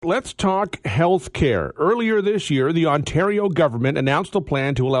Let's talk healthcare. Earlier this year, the Ontario government announced a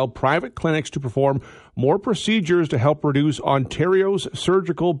plan to allow private clinics to perform more procedures to help reduce Ontario's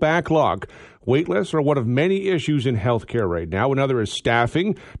surgical backlog. Waitlists are one of many issues in healthcare right now. Another is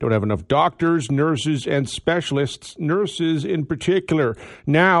staffing. Don't have enough doctors, nurses, and specialists, nurses in particular.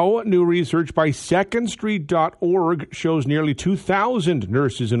 Now, new research by SecondStreet.org shows nearly 2,000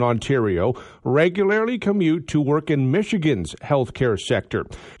 nurses in Ontario regularly commute to work in Michigan's healthcare sector.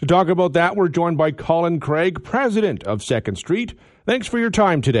 To talk about that, we're joined by Colin Craig, president of Second Street. Thanks for your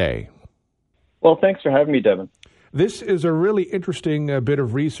time today. Well, thanks for having me, Devon. This is a really interesting bit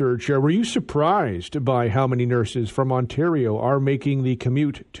of research. Were you surprised by how many nurses from Ontario are making the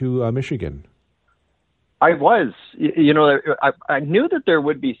commute to Michigan? I was. I knew that there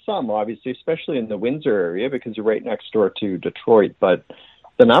would be some, obviously, especially in the Windsor area because you're right next door to Detroit. But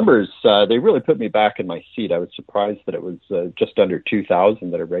the numbers, they really put me back in my seat. I was surprised that it was just under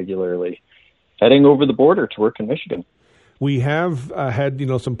 2,000 that are regularly heading over the border to work in Michigan. We have had,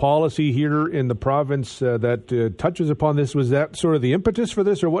 some policy here in the province that touches upon this. Was that sort of the impetus for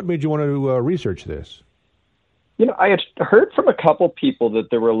this, or what made you want to research this? I had heard from a couple people that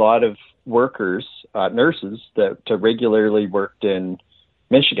there were a lot of workers, nurses, that regularly worked in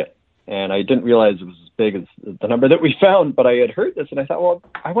Michigan. And I didn't realize it was as big as the number that we found, but I had heard this, and I thought, well,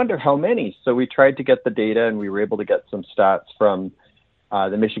 I wonder how many. So we tried to get the data, and we were able to get some stats from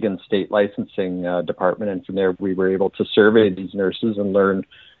the Michigan State Licensing Department, and from there we were able to survey these nurses and learn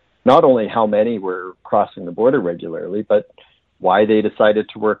not only how many were crossing the border regularly, but why they decided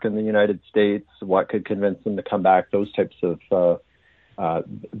to work in the United States, what could convince them to come back, those types of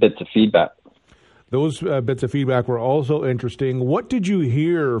bits of feedback. Those bits of feedback were also interesting. What did you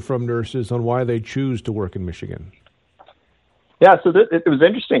hear from nurses on why they choose to work in Michigan? Yeah, so it was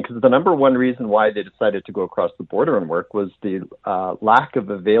interesting because the number one reason why they decided to go across the border and work was the lack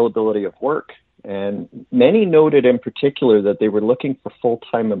of availability of work. And many noted in particular that they were looking for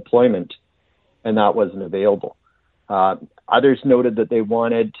full-time employment, and that wasn't available. Others noted that they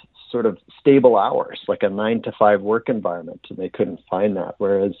wanted sort of stable hours, like a 9-to-5 work environment, and they couldn't find that.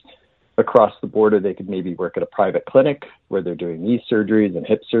 Whereas across the border, they could maybe work at a private clinic where they're doing knee surgeries and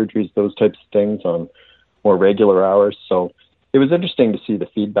hip surgeries, those types of things on more regular hours. So it was interesting to see the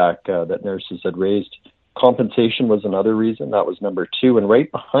feedback that nurses had raised. Compensation was another reason. That was number two. And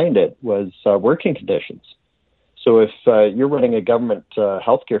right behind it was working conditions. So if you're running a government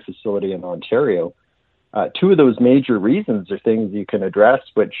healthcare facility in Ontario, two of those major reasons are things you can address,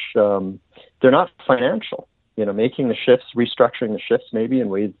 which they're not financial. Making the shifts, restructuring the shifts maybe in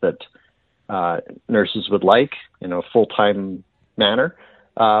ways that nurses would like, in a full-time manner.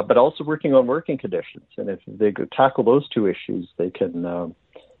 But also working on working conditions. And if they could tackle those two issues, they can,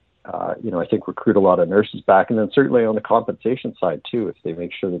 I think, recruit a lot of nurses back. And then certainly on the compensation side, too, if they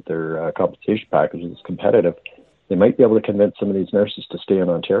make sure that their compensation package is competitive, they might be able to convince some of these nurses to stay in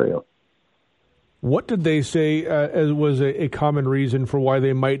Ontario. What did they say as was a common reason for why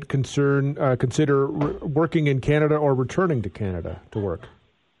they might consider working in Canada or returning to Canada to work?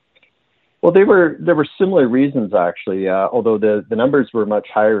 Well, there were similar reasons, actually, although the numbers were much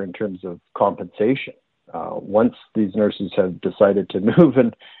higher in terms of compensation. Once these nurses have decided to move,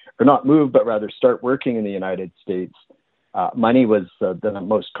 or not move, but rather start working in the United States, money was the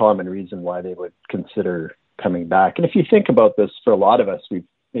most common reason why they would consider coming back. And if you think about this, for a lot of us, we've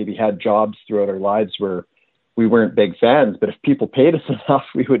maybe had jobs throughout our lives where we weren't big fans, but if people paid us enough,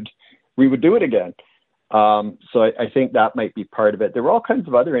 we would do it again. So I think that might be part of it. There were all kinds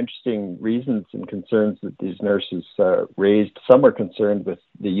of other interesting reasons and concerns that these nurses raised. Some were concerned with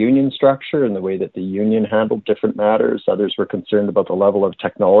the union structure and the way that the union handled different matters. Others were concerned about the level of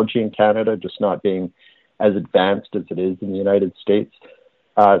technology in Canada just not being as advanced as it is in the United States.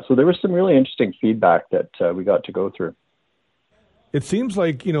 So there was some really interesting feedback that we got to go through. It seems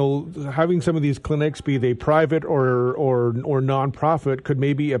like, having some of these clinics, be they private or nonprofit, could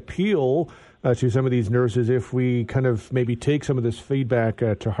maybe appeal to some of these nurses if we kind of maybe take some of this feedback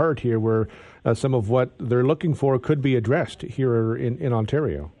to heart here, where some of what they're looking for could be addressed here in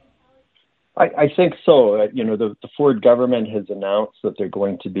Ontario. I think so. The Ford government has announced that they're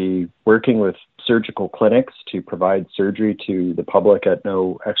going to be working with surgical clinics to provide surgery to the public at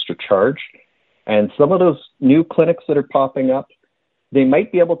no extra charge. And some of those new clinics that are popping up, they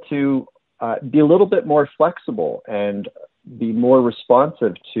might be able to be a little bit more flexible and be more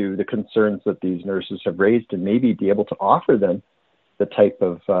responsive to the concerns that these nurses have raised, and maybe be able to offer them the type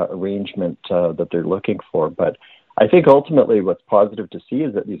of arrangement that they're looking for. But I think ultimately what's positive to see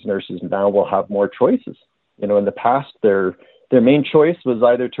is that these nurses now will have more choices. In the past, their main choice was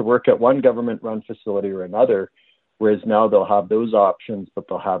either to work at one government-run facility or another, whereas now they'll have those options, but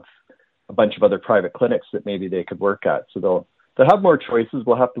they'll have a bunch of other private clinics that maybe they could work at. So they'll have more choices.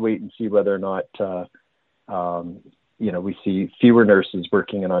 We'll have to wait and see whether or not we see fewer nurses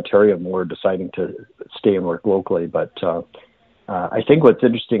working in Ontario, more deciding to stay and work locally. But I think what's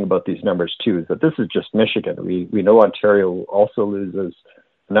interesting about these numbers too is that this is just Michigan. We know Ontario also loses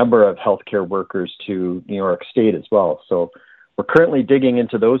a number of healthcare workers to New York State as well. So we're currently digging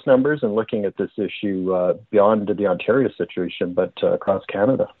into those numbers and looking at this issue beyond the Ontario situation, but across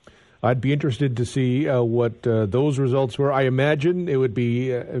Canada. I'd be interested to see what those results were. I imagine it would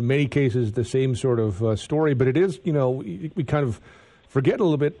be, in many cases, the same sort of story, but it is, we kind of forget a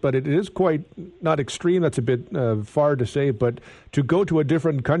little bit, but it is quite, not extreme, that's a bit far to say, but to go to a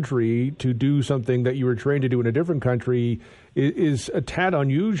different country to do something that you were trained to do in a different country is a tad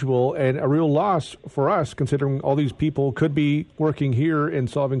unusual and a real loss for us, considering all these people could be working here and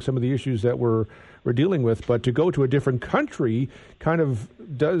solving some of the issues that we're dealing with. But to go to a different country kind of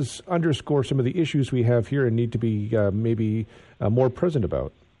does underscore some of the issues we have here and need to be maybe more present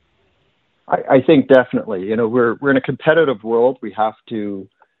about. I think definitely. We're in a competitive world. We have to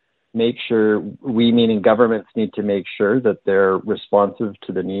make sure, we meaning governments, need to make sure that they're responsive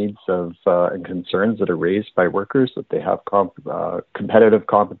to the needs of and concerns that are raised by workers, that they have competitive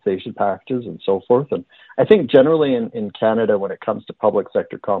compensation packages and so forth. And I think generally in Canada, when it comes to public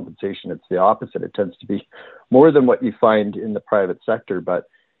sector compensation, it's the opposite. It tends to be more than what you find in the private sector. But,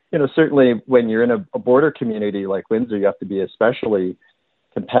 certainly when you're in a border community like Windsor, you have to be especially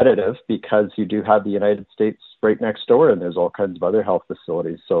competitive because you do have the United States right next door, and there's all kinds of other health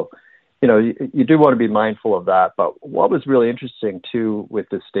facilities. So, you do want to be mindful of that. But what was really interesting too with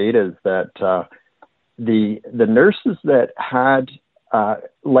this data is that the nurses that had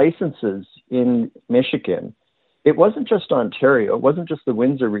licenses in Michigan, it wasn't just Ontario, it wasn't just the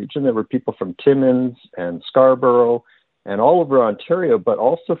Windsor region. There were people from Timmins and Scarborough and all over Ontario, but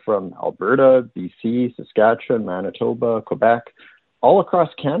also from Alberta, BC, Saskatchewan, Manitoba, Quebec, all across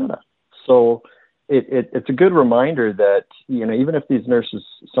Canada. So it's a good reminder that, even if these nurses,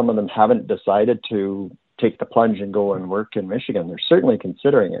 some of them haven't decided to take the plunge and go and work in Michigan, they're certainly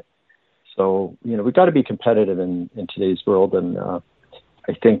considering it. So, we've got to be competitive in today's world. And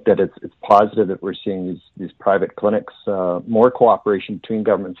I think that it's positive that we're seeing these private clinics, more cooperation between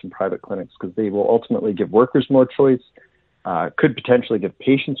governments and private clinics, because they will ultimately give workers more choice, could potentially give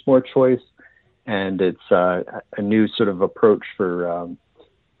patients more choice. And it's a new sort of approach for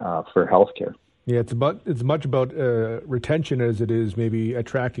healthcare. Yeah, it's much about retention as it is maybe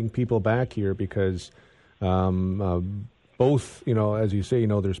attracting people back here, because both, as you say,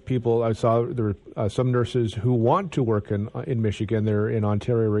 there's people. I saw there are some nurses who want to work in Michigan. They're in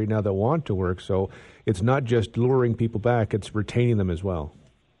Ontario right now that want to work. So it's not just luring people back; it's retaining them as well.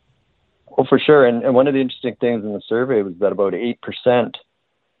 Well, for sure. And one of the interesting things in the survey was that about 8%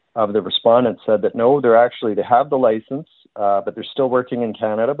 of the respondents said that no, they have the license, but they're still working in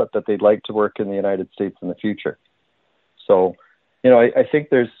Canada, but that they'd like to work in the United States in the future. So, I think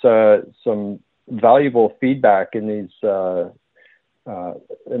there's some valuable feedback in these in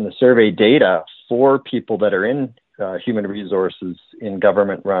the survey data for people that are in human resources in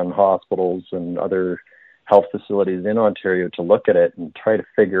government-run hospitals and other health facilities in Ontario to look at it and try to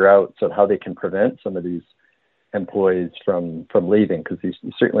figure out how they can prevent some of these employees from leaving, because you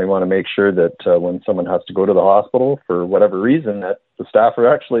certainly want to make sure that when someone has to go to the hospital for whatever reason, that the staff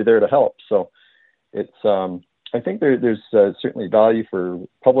are actually there to help. So it's I think there's certainly value for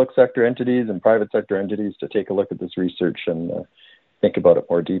public sector entities and private sector entities to take a look at this research and think about it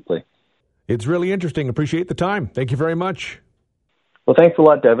more deeply. It's really interesting. Appreciate the time. Thank you very much. Well, thanks a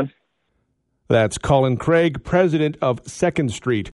lot, Devon. That's Colin Craig, president of SecondStreet.